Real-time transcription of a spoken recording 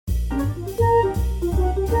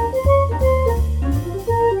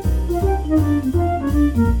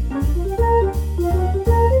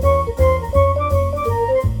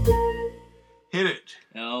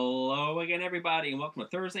everybody, and welcome to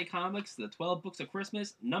Thursday Comics, the 12 Books of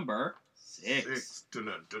Christmas, number 6.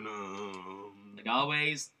 Like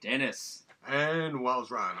always, Dennis. And Wallace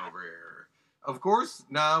Ryan over here. Of course,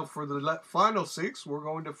 now for the final 6, we're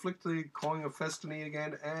going to flick the coin of Destiny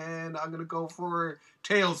again, and I'm going to go for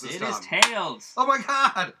Tails this time. It is Tails. Oh my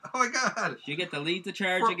god! Oh my god! You get to lead the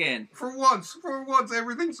charge again. For once,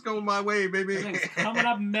 everything's going my way, baby. Everything's coming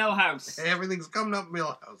up Millhouse. Everything's coming up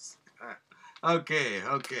Millhouse. Okay.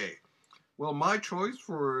 Well, my choice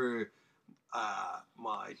for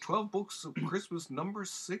my 12 Books of Christmas number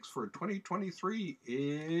 6 for 2023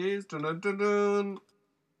 is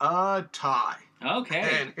a tie. Okay.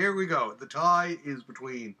 And here we go. The tie is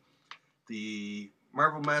between the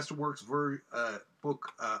Marvel Masterworks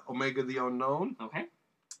book Omega the Unknown. Okay.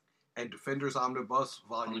 And Defenders Omnibus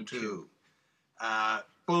Volume 2.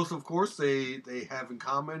 Both, of course, they have in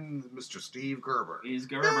common Mr. Steve Gerber. He's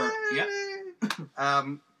Gerber. Yep.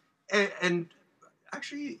 And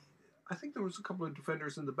actually, I think there was a couple of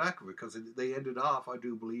Defenders in the back of it because they ended off, I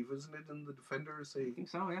do believe, isn't it, in the Defenders? I think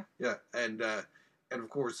so, yeah. Yeah, and of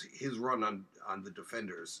course, his run on the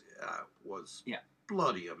Defenders was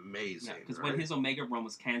bloody amazing. Yeah, because when his Omega run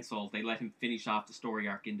was cancelled, they let him finish off the story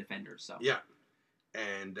arc in Defenders. So yeah,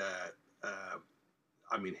 and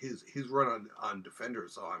I mean his run on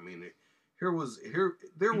Defenders. So I mean, there was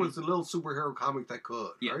a little superhero comic that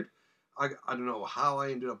could right. I don't know how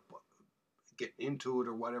I ended up getting into it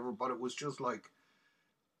or whatever, but it was just like,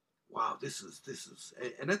 wow, this is,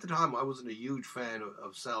 and at the time I wasn't a huge fan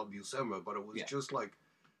of Sal Buscema, but it was just like,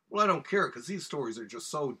 well, I don't care because these stories are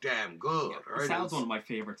just so damn good, right? Sal's one of my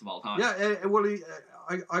favorites of all time. Yeah, well,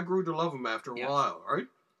 I grew to love him after a while, right?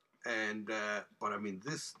 And but I mean,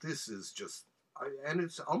 this is just, and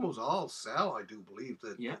it's almost all Sal, I do believe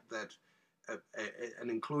that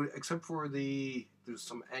and include except for there's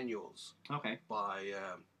some annuals, by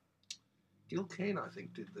Gil Kane, I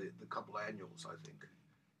think, did the couple annuals, I think.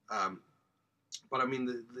 But I mean,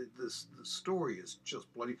 the story is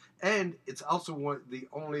just bloody, and it's also the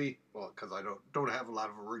only, well, because I don't have a lot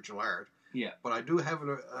of original art. Yeah. But I do have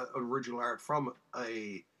an original art from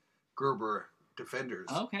a Gerber Defenders.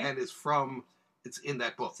 Okay. And it's in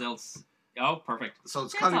that book. So perfect. So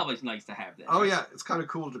it's kind of always nice to have that. Oh yeah, it's kind of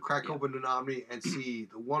cool to crack open an Omni and see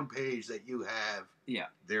the one page that you have. Yeah.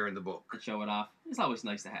 There in the book. To show it off. It's always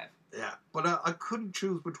nice to have. Yeah, but I couldn't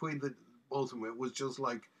choose between both of them. It was just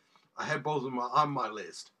like, I had both of them on my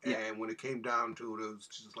list. And when it came down to it, it was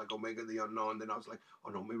just like Omega the Unknown. Then I was like,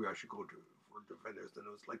 oh no, maybe I should go for Defenders. Then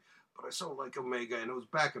it was like, but I so like Omega, and it was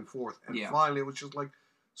back and forth. And finally it was just like,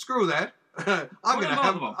 screw that. I'm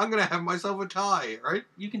gonna have myself a tie, right?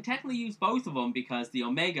 You can technically use both of them because the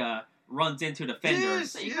Omega runs into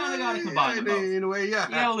Defenders. So you kind of got to combine them both. In a way, yeah.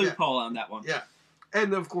 You got a loophole on that one. Yeah.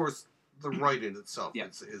 And of course, the writing itself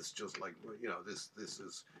is just like, you know, this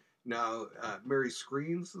is now Mary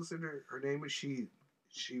Screens, is it her name? Is she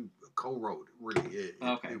co-wrote really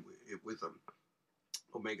with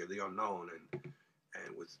Omega the Unknown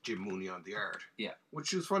and with Jim Mooney on the art. Yeah,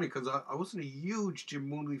 which is funny because I wasn't a huge Jim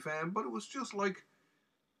Mooney fan, but it was just like,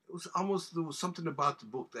 it was almost, there was something about the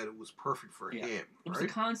book that it was perfect for him. It was the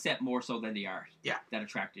concept more so than the art. That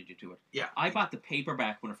attracted you to it. Yeah, I bought the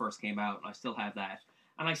paperback when it first came out, and I still have that.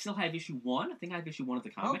 And I still have issue 1. I think I have issue 1 of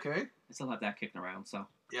the comic. Okay. I still have that kicking around, so.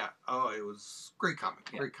 Yeah. Oh, it was great comic.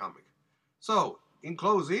 Yeah. Great comic. So, in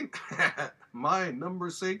closing, my number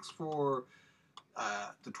 6 for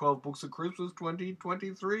the 12 Books of Christmas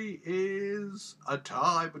 2023 is a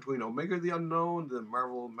tie between Omega the Unknown, the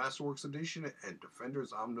Marvel Masterworks edition, and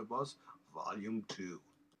Defenders Omnibus Volume 2.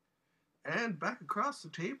 And back across the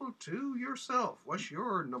table to yourself. What's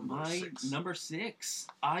your number 6? My number 6,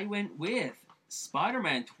 I went with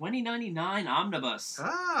Spider-Man 2099 Omnibus.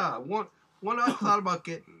 One I thought about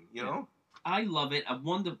getting, you know? I love it.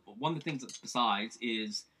 One of the things besides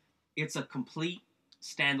is it's a complete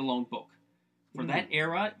standalone book. For that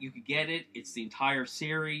era, you could get it. It's the entire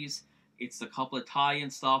series. It's a couple of tie-in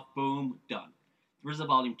stuff. Boom, done. There is a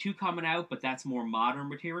volume 2 coming out, but that's more modern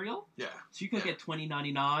material. Yeah. So you could get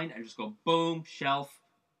 2099 and just go boom, shelf,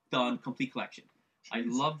 done, complete collection. Jeez. I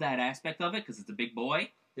love that aspect of it because it's a big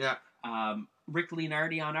boy. Yeah. Rick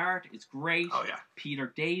Leonardi on art is great. Oh, yeah.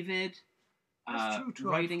 Peter David That's true.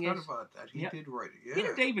 writing I forgot about that. He did write it, yeah.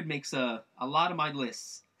 Peter David makes a lot of my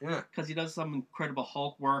lists. Yeah. Because he does some incredible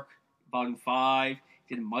Hulk work. Volume 5.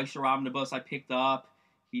 He did Meister Omnibus I picked up.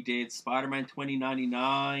 He did Spider-Man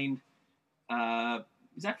 2099.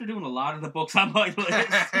 He's after doing a lot of the books on my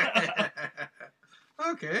list.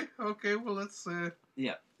 Okay, well, let's...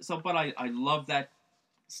 Yeah, so, but I love that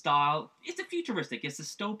style. It's a futuristic. It's a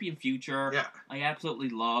dystopian future. Yeah. I absolutely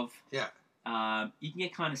love. Yeah. You can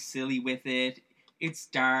get kind of silly with it. It's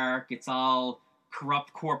dark. It's all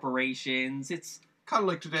corrupt corporations. It's kind of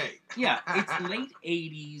like today. Yeah, it's late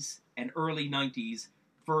 80s and early 90s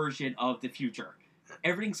version of the future.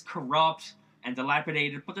 Everything's corrupt and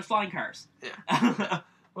dilapidated, but there's flying cars. Yeah.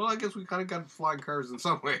 Well, I guess we kind of got flying cars in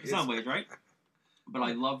some ways. In some ways, right? But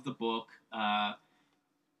I love the book.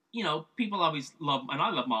 People always love, and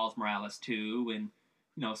I love Miles Morales too,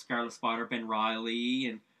 and Scarlet Spider, Ben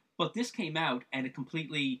Reilly, but this came out and it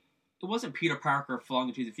wasn't Peter Parker flying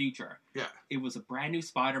into the future. Yeah. It was a brand new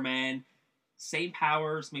Spider-Man, same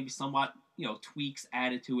powers, maybe somewhat, tweaks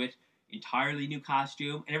added to it, entirely new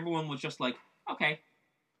costume, and everyone was just like, okay.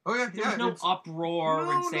 Oh yeah, There was no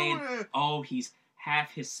uproar and saying, oh, he's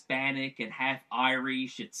half Hispanic and half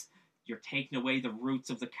Irish. You're taking away the roots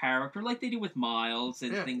of the character, like they do with Miles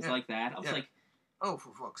and things like that. I was like, oh,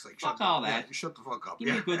 for fuck's sake, fuck all that. Yeah, shut the fuck up. Give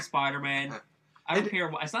me a good Spider-Man. I don't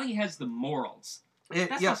care as long as he has the morals.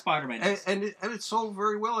 That's how Spider-Man is. And it sold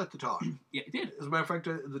very well at the time. Yeah, it did. As a matter of fact,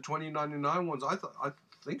 the 2099 ones, I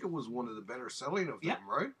think it was one of the better selling of them,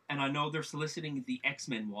 right? And I know they're soliciting the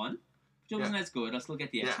X-Men one. Which wasn't as good. I still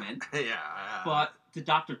get the X-Men. Yeah. But the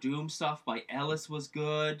Doctor Doom stuff by Ellis was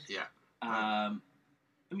good. Yeah.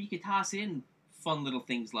 You could toss in fun little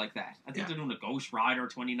things like that. I think they're doing a Ghost Rider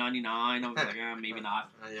 2099. I was like, maybe not.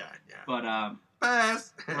 Yeah. But,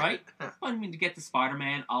 Pass. Right? But to get the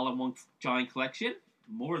Spider-Man all in one giant collection,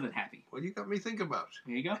 more than happy. Well, you got me thinking about it.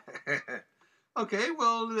 There you go. Okay,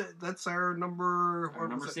 well, that's our number...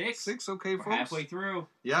 number 6. 6, okay, We're folks? halfway through.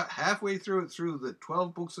 Yeah, halfway through the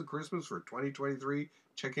 12 Books of Christmas for 2023.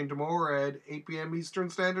 Check in tomorrow at 8 p.m. Eastern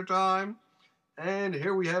Standard Time. And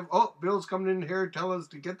here we have... Oh, Bill's coming in here to tell us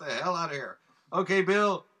to get the hell out of here. Okay,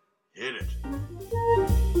 Bill, hit it.